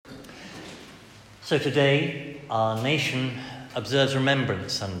So today, our nation observes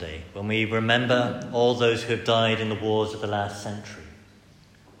Remembrance Sunday, when we remember all those who have died in the wars of the last century.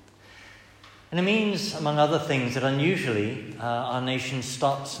 And it means, among other things, that unusually our nation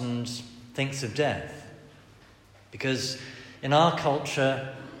stops and thinks of death. Because in our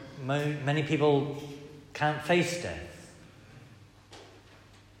culture, many people can't face death.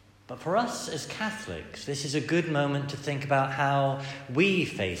 But for us as Catholics, this is a good moment to think about how we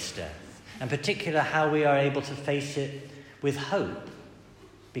face death. In particular, how we are able to face it with hope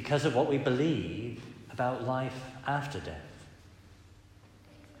because of what we believe about life after death.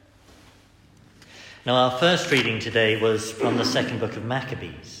 Now, our first reading today was from the second book of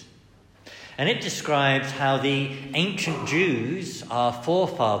Maccabees. And it describes how the ancient Jews, our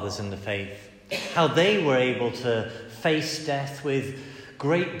forefathers in the faith, how they were able to face death with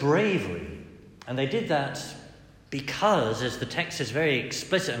great bravery. And they did that because, as the text is very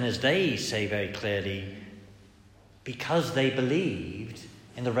explicit and as they say very clearly, because they believed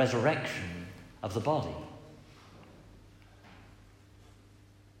in the resurrection of the body.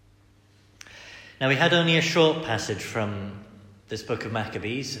 Now, we had only a short passage from this book of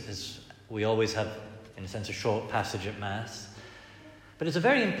Maccabees, as we always have, in a sense, a short passage at Mass. But it's a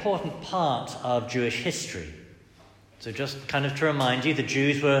very important part of Jewish history. So just kind of to remind you, the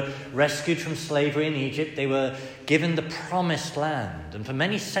Jews were rescued from slavery in Egypt. They were given the Promised Land. And for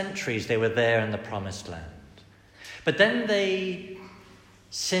many centuries, they were there in the Promised Land. But then they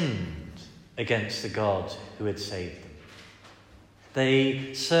sinned against the God who had saved them.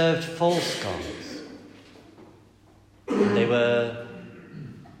 They served false gods. And they were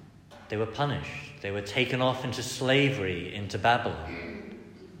punished. They were taken off into slavery into Babylon,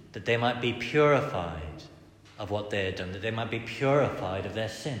 that they might be purified of what they had done, that they might be purified of their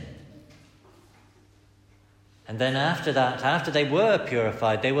sin. And then after that, after they were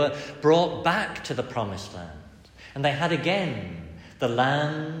purified, they were brought back to the Promised Land. And they had again the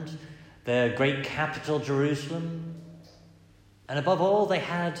land, their great capital, Jerusalem. And above all, they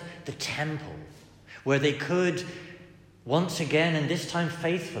had the temple, where they could once again, and this time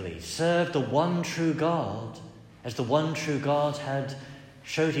faithfully, serve the one true God, as the one true God had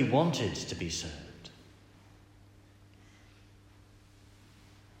showed he wanted to be served.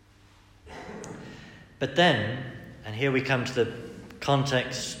 But then, and here we come to the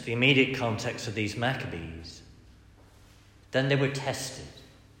context, the immediate context of these Maccabees, then they were tested.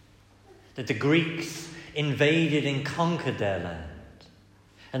 That the Greeks invaded and conquered their land.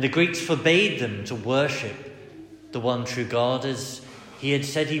 And the Greeks forbade them to worship the one true God as he had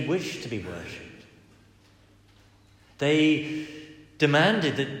said he wished to be worshipped. They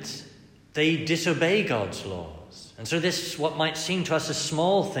demanded that they disobey God's laws. And so this, what might seem to us a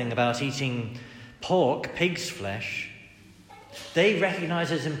small thing about eating pork, pig's flesh, they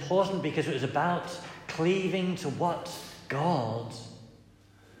recognized as important because it was about cleaving to what God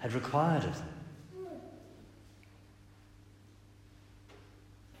had required of them.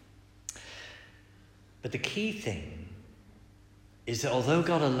 But the key thing is that although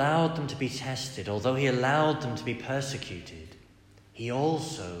God allowed them to be tested, although he allowed them to be persecuted, he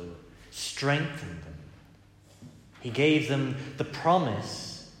also strengthened them. He gave them the promise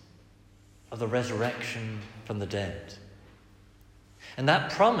of the resurrection from the dead. And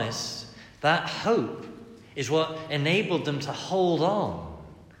that promise, that hope, is what enabled them to hold on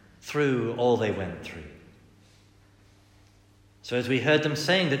through all they went through. So as we heard them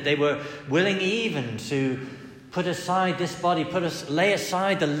saying that they were willing even to put aside this body, lay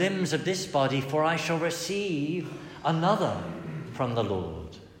aside the limbs of this body, for I shall receive another from the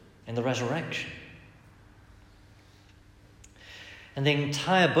Lord in the resurrection. And the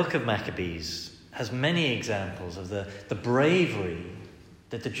entire book of Maccabees has many examples of the bravery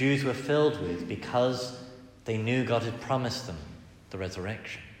that the Jews were filled with because they knew God had promised them the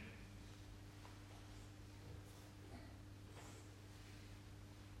resurrection.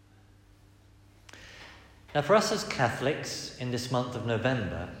 Now, for us as Catholics in this month of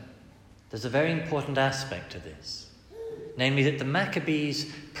November, there's a very important aspect to this. Namely that the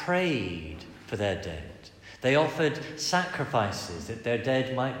Maccabees prayed for their dead. They offered sacrifices that their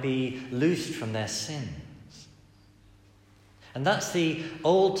dead might be loosed from their sins. And that's the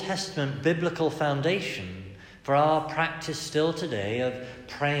Old Testament biblical foundation for our practice still today of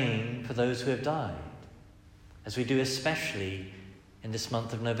praying for those who have died, as we do especially in this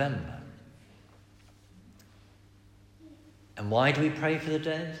month of November. And why do we pray for the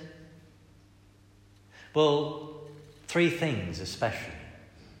dead? Well, three things especially.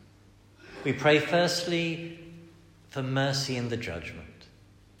 We pray firstly for mercy in the judgment.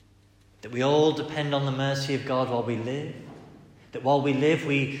 That we all depend on the mercy of God while we live. That while we live,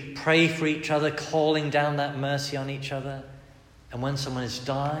 we pray for each other, calling down that mercy on each other. And when someone has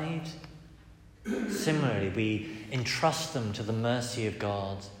died, similarly, we entrust them to the mercy of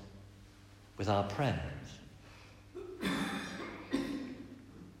God with our prayers.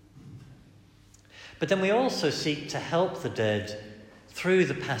 But then we also seek to help the dead through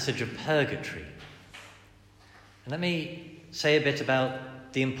the passage of purgatory. And let me say a bit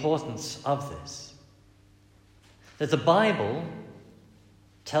about the importance of this. That the Bible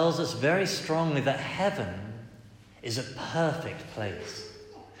tells us very strongly that heaven is a perfect place.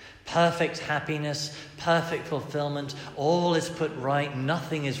 Perfect happiness, perfect fulfillment, all is put right,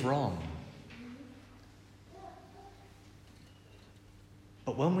 nothing is wrong.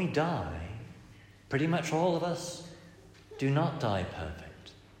 But when we die, pretty much all of us do not die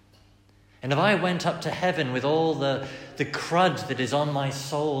perfect. And if I went up to heaven with all the crud that is on my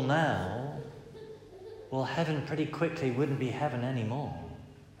soul now, well, heaven pretty quickly wouldn't be heaven anymore.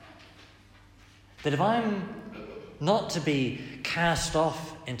 That if I'm not to be cast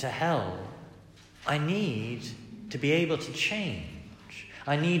off into hell, I need to be able to change.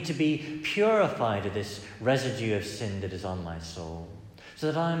 I need to be purified of this residue of sin that is on my soul,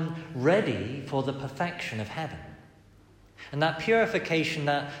 so that I'm ready for the perfection of heaven. And that purification,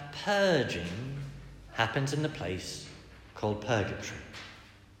 that purging, happens in the place called purgatory.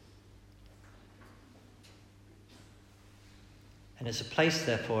 And it's a place,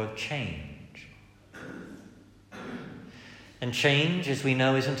 therefore, of change. And change, as we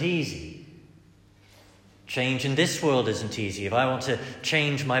know, isn't easy. Change in this world isn't easy. If I want to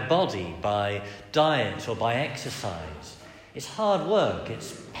change my body by diet or by exercise, it's hard work.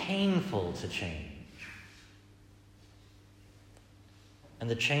 It's painful to change. And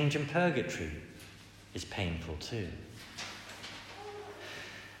the change in purgatory is painful too.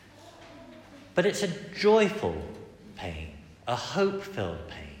 But it's a joyful pain, a hope-filled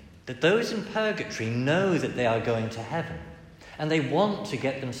pain, that those in purgatory know that they are going to heaven, and they want to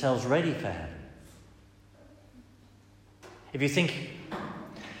get themselves ready for heaven. If you think,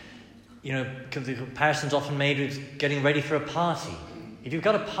 the comparison's often made with getting ready for a party. If you've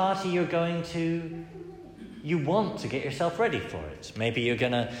got a party you're going to, you want to get yourself ready for it. Maybe you're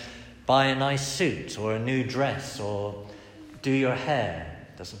going to buy a nice suit or a new dress or do your hair.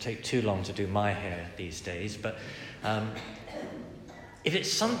 It doesn't take too long to do my hair these days, but if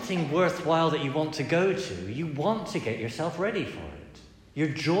it's something worthwhile that you want to go to, you want to get yourself ready for it. You're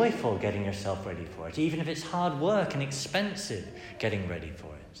joyful getting yourself ready for it, even if it's hard work and expensive getting ready for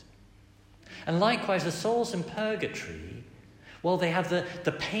it. And likewise, the souls in purgatory, while they have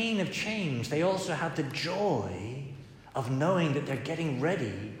the pain of change, they also have the joy of knowing that they're getting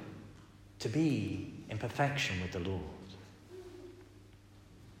ready to be in perfection with the Lord.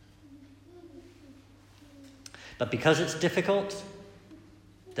 But because it's difficult,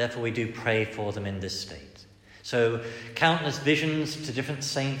 therefore we do pray for them in this state. So countless visions to different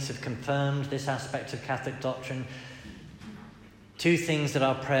saints have confirmed this aspect of Catholic doctrine. Two things that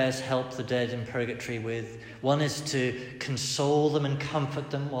our prayers help the dead in purgatory with. One is to console them and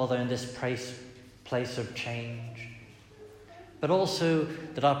comfort them while they're in this place of change. But also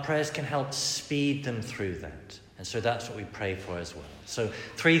that our prayers can help speed them through that. And so that's what we pray for as well. So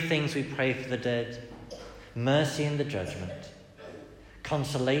 3 things we pray for the dead: mercy in the judgment,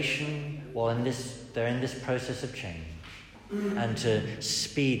 consolation while they're in this process of change, and to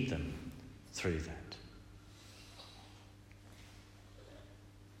speed them through that.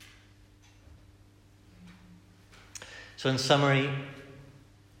 So in summary,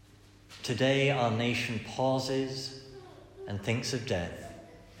 today our nation pauses and thinks of death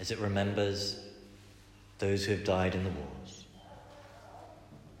as it remembers those who have died in the wars.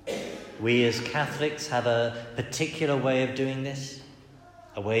 We as Catholics have a particular way of doing this,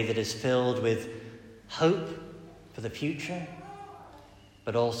 a way that is filled with hope for the future,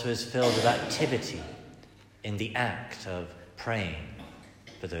 but also is filled with activity in the act of praying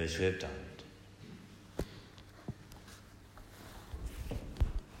for those who have died.